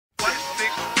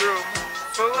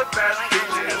of bad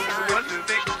bitches. One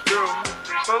big room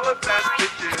full of bad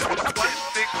bitches. One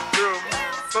big room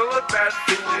full of bad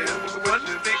bitches. One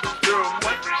big room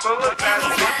full of bad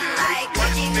bitches.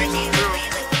 One big room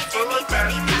full of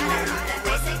bad bitches.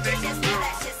 One big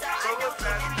room full of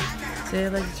bad bitches. Today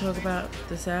I'd like to talk about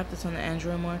this app that's on the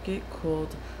Android market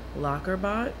called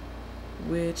LockerBot,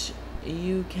 which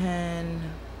you can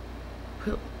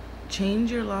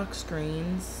change your lock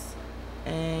screens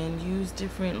and use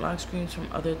different lock screens from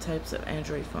other types of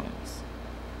Android phones.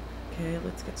 Okay,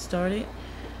 let's get started.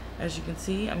 As you can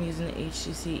see, I'm using the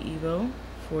HTC Evo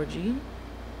 4G.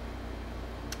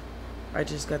 I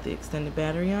just got the extended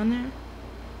battery on there.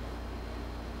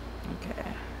 Okay.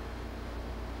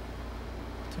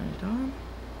 Turn it on.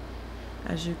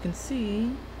 As you can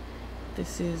see,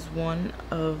 this is one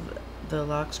of the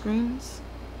lock screens.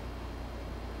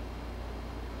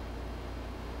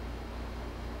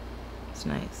 It's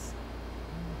nice.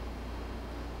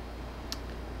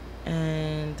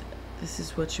 And this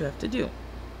is what you have to do.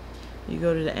 You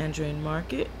go to the Android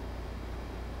market,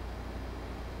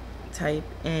 type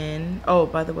in, oh,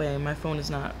 by the way, my phone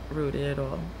is not rooted at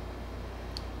all.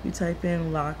 You type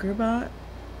in LockerBot.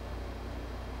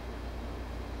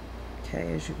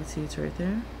 Okay, as you can see, it's right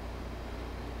there.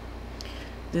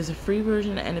 There's a free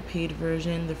version and a paid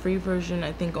version. The free version,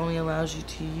 I think, only allows you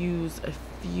to use a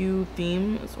few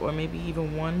themes or maybe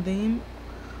even one theme.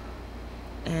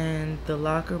 And the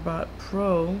LockerBot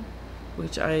Pro,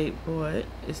 which I bought,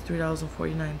 is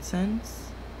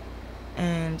 $3.49,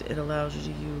 and it allows you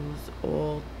to use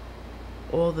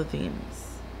all the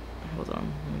themes. Hold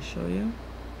on, let me show you.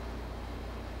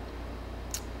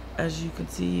 As you can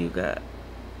see, you got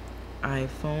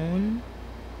iPhone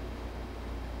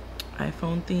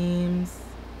themes.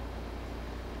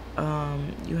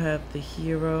 You have the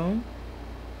Hero,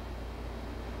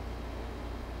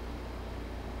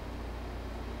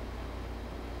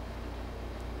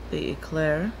 the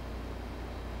Eclair,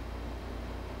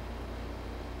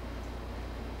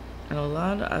 and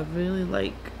I really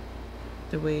like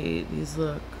the way these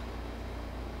look.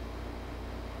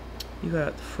 You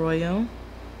got the Froyo,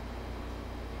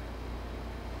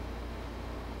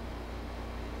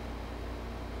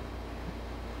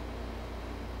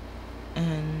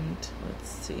 and let's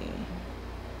see,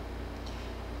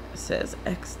 it says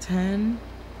X10.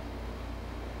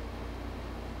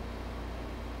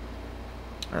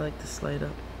 I like the slide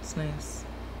up, it's nice.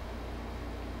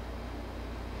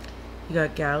 You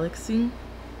got Galaxy,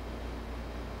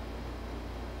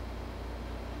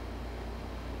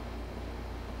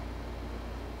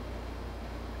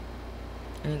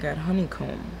 and you got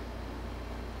Honeycomb,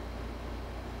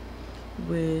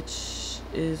 which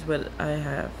is what I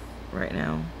have right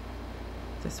now.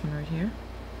 This one right here.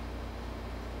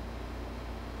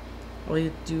 All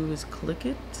you do is click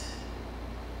it.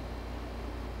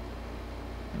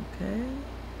 Okay,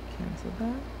 cancel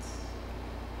that.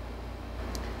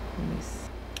 Let me see.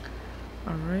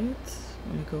 Alright,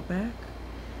 let me go back.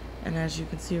 And as you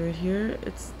can see right here,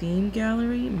 it's Theme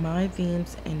Gallery, My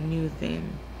Themes, and New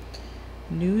Theme.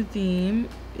 New Theme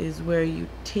is where you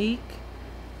take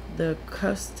the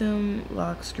custom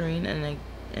lock screen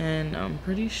and I'm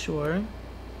pretty sure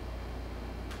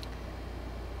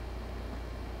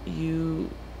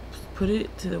you put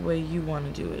it to the way you want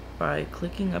to do it by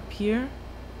clicking up here,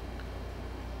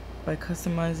 by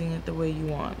customizing it the way you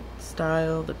want.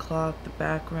 Style, the clock, the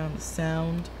background, the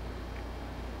sound,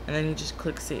 and then you just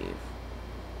click save.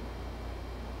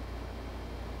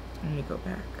 Let me go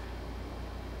back.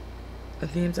 The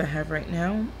themes I have right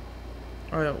now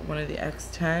are one of the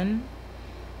X10,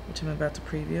 which I'm about to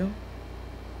preview.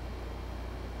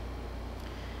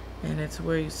 And it's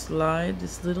where you slide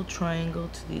this little triangle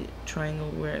to the triangle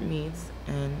where it meets,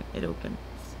 and it opens.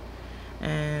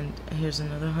 And here's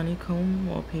another honeycomb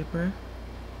wallpaper.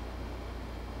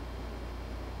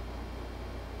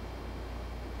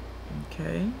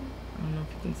 Okay, I don't know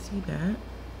if you can see that.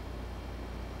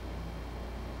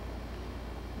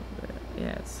 But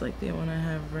yeah, it's like the one I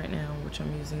have right now, which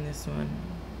I'm using this one.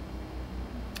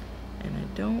 And I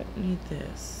don't need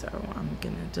this, so I'm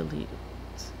gonna delete it.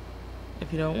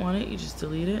 If you don't want it, you just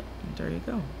delete it, and there you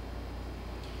go.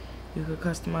 You could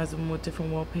customize them with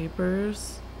different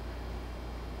wallpapers.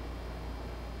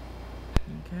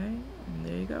 Okay, and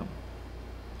there you go.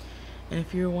 And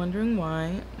if you're wondering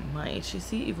why my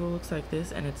HTC Evo looks like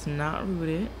this and it's not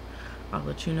rooted, I'll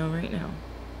let you know right now.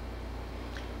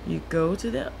 You go to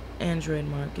the Android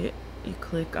market, you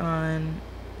click on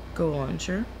Go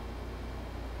Launcher.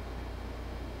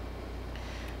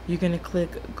 You're going to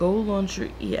click Go Launcher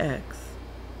EX,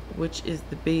 which is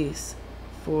the base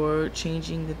for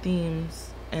changing the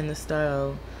themes and the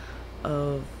style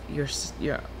of your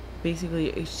basically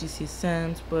your HTC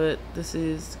Sense, but this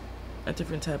is a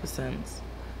different type of Sense.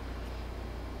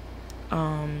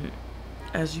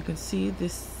 As you can see,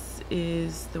 this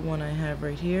is the one I have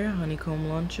right here, Honeycomb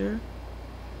Launcher.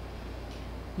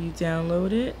 You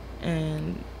download it,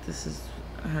 and this is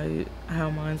how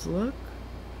mine's look.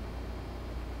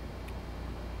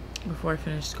 Before I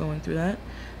finish going through that,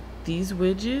 these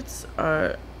widgets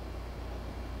are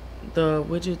the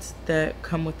widgets that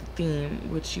come with the theme,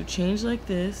 which you change like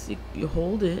this. You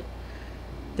hold it,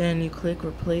 then you click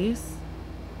replace,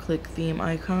 click theme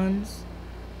icons.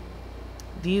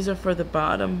 These are for the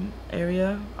bottom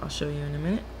area. I'll show you in a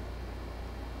minute.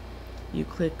 You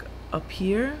click up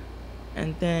here,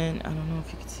 and then I don't know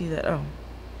if you can see that. Oh,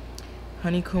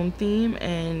 honeycomb theme,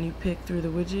 and you pick through the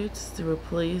widgets to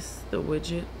replace the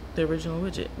widget, the original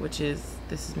widget, which is,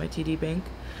 this is my TD Bank.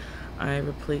 I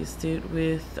replaced it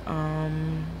with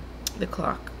the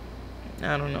clock.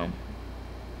 I don't know,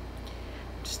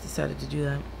 just decided to do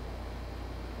that.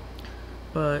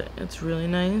 But it's really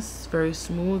nice, very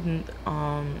smooth, and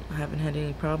I haven't had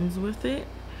any problems with it.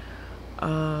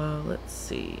 Let's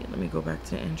see, let me go back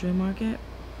to Android Market.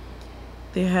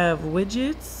 They have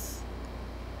widgets.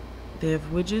 They have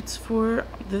widgets for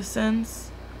the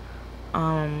Sense.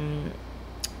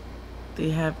 They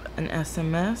have an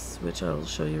SMS, which I'll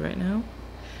show you right now,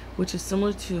 which is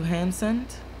similar to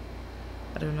HandSend.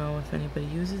 I don't know if anybody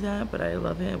uses that, but I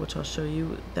love it, which I'll show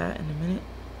you that in a minute.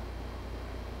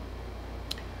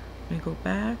 Let me go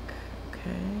back.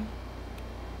 Okay.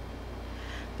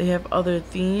 They have other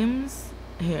themes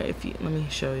here. Let me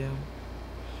show you.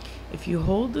 If you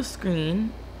hold the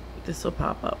screen, this will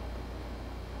pop up.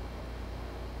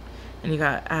 And you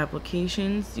got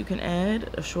applications you can add,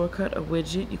 a shortcut, a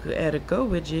widget. You could add a Go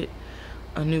widget,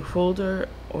 a new folder,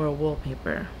 or a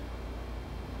wallpaper.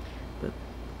 But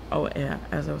oh yeah,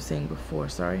 as I was saying before,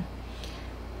 sorry.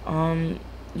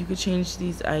 You could change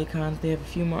these icons. They have a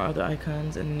few more other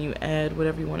icons, and then you add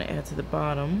whatever you want to add to the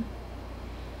bottom.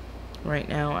 Right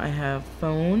now I have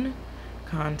phone,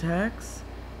 contacts,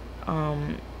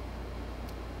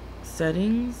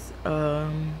 settings,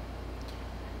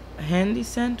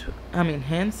 HandSend,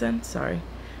 sorry,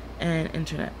 and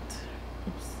internet.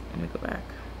 Oops, let me go back.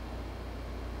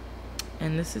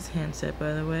 And this is handset,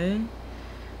 by the way.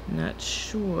 Not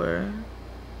sure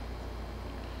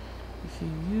if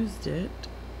you used it.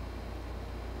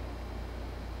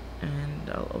 And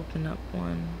I'll open up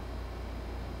one.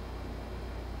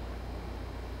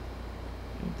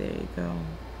 There you go.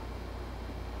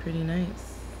 Pretty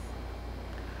nice.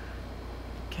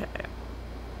 Okay.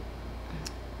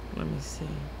 Let me see.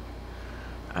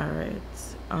 Alright.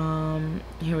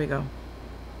 Here we go.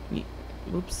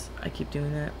 Whoops, I keep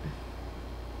doing that.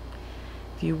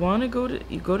 If you want to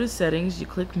go to settings, you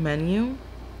click menu,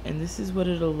 and this is what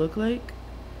it'll look like.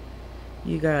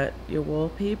 You got your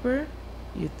wallpaper,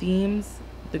 your themes,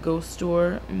 the Go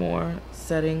Store, more,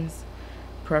 settings,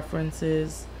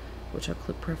 preferences, which I'll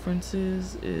click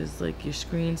preferences, is like your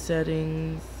screen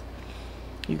settings.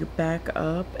 You could back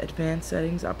up, advanced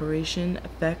settings, operation,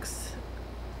 effects.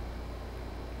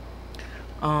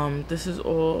 This is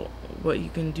all what you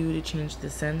can do to change the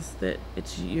Sense that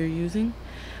you're using.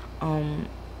 You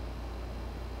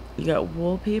got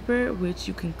wallpaper, which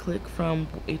you can click from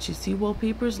HTC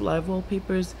wallpapers, live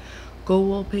wallpapers, Go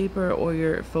wallpaper, or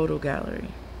your photo gallery.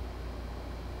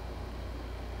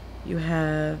 You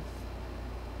have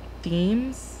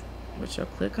themes, which I'll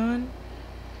click on.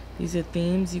 These are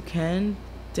themes you can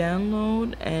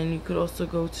download, and you could also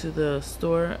go to the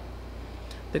store,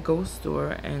 the Go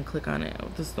Store, and click on it.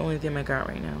 This is the only theme I got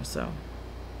right now. So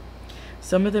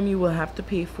some of them you will have to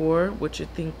pay for, which I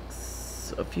think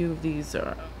a few of these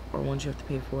are ones you have to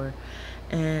pay for,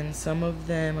 and some of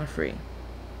them are free.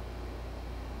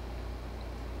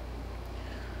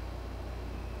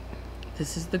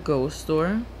 This is the Go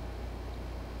Store.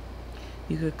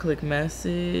 You could click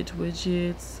message,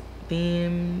 widgets,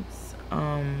 themes,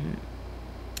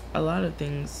 a lot of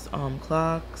things,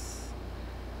 clocks.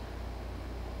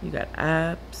 You got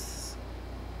apps.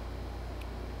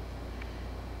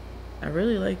 I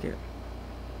really like it.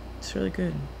 It's really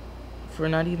good. For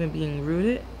not even being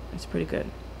rooted, it's pretty good.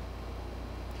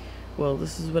 Well,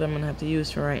 this is what I'm gonna have to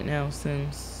use for right now,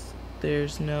 since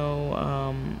there's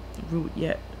no root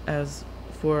yet as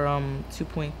for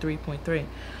 2.3.3.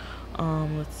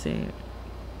 Let's see.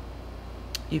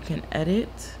 You can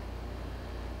edit.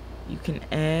 You can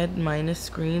add minus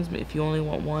screens if you only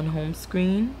want one home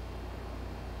screen.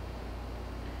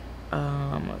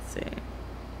 Let's see.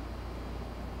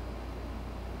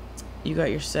 You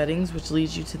got your settings, which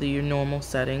leads you to your normal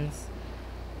settings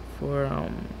for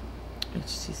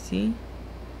HTC.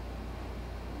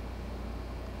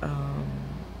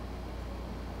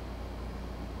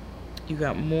 You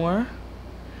got more,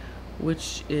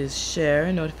 which is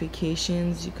share,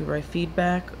 notifications. You could write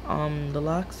feedback on the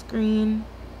lock screen.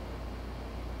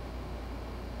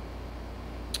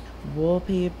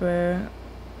 Wallpaper.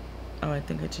 Oh, I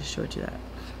think I just showed you that.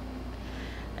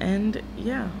 And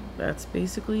yeah, that's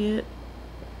basically it.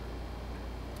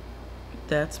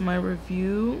 That's my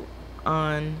review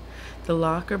on the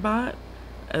LockerBot,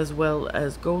 as well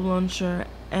as Go Launcher,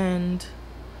 and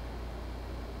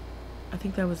I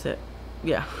think that was it.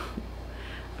 Yeah.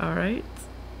 All right.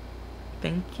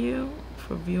 Thank you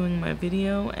for viewing my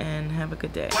video, and have a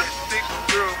good day. One big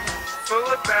room full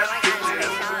of bad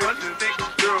bitches. One big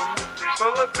room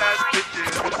full of bad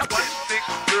bitches. One big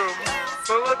room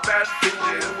full of bad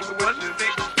bitches.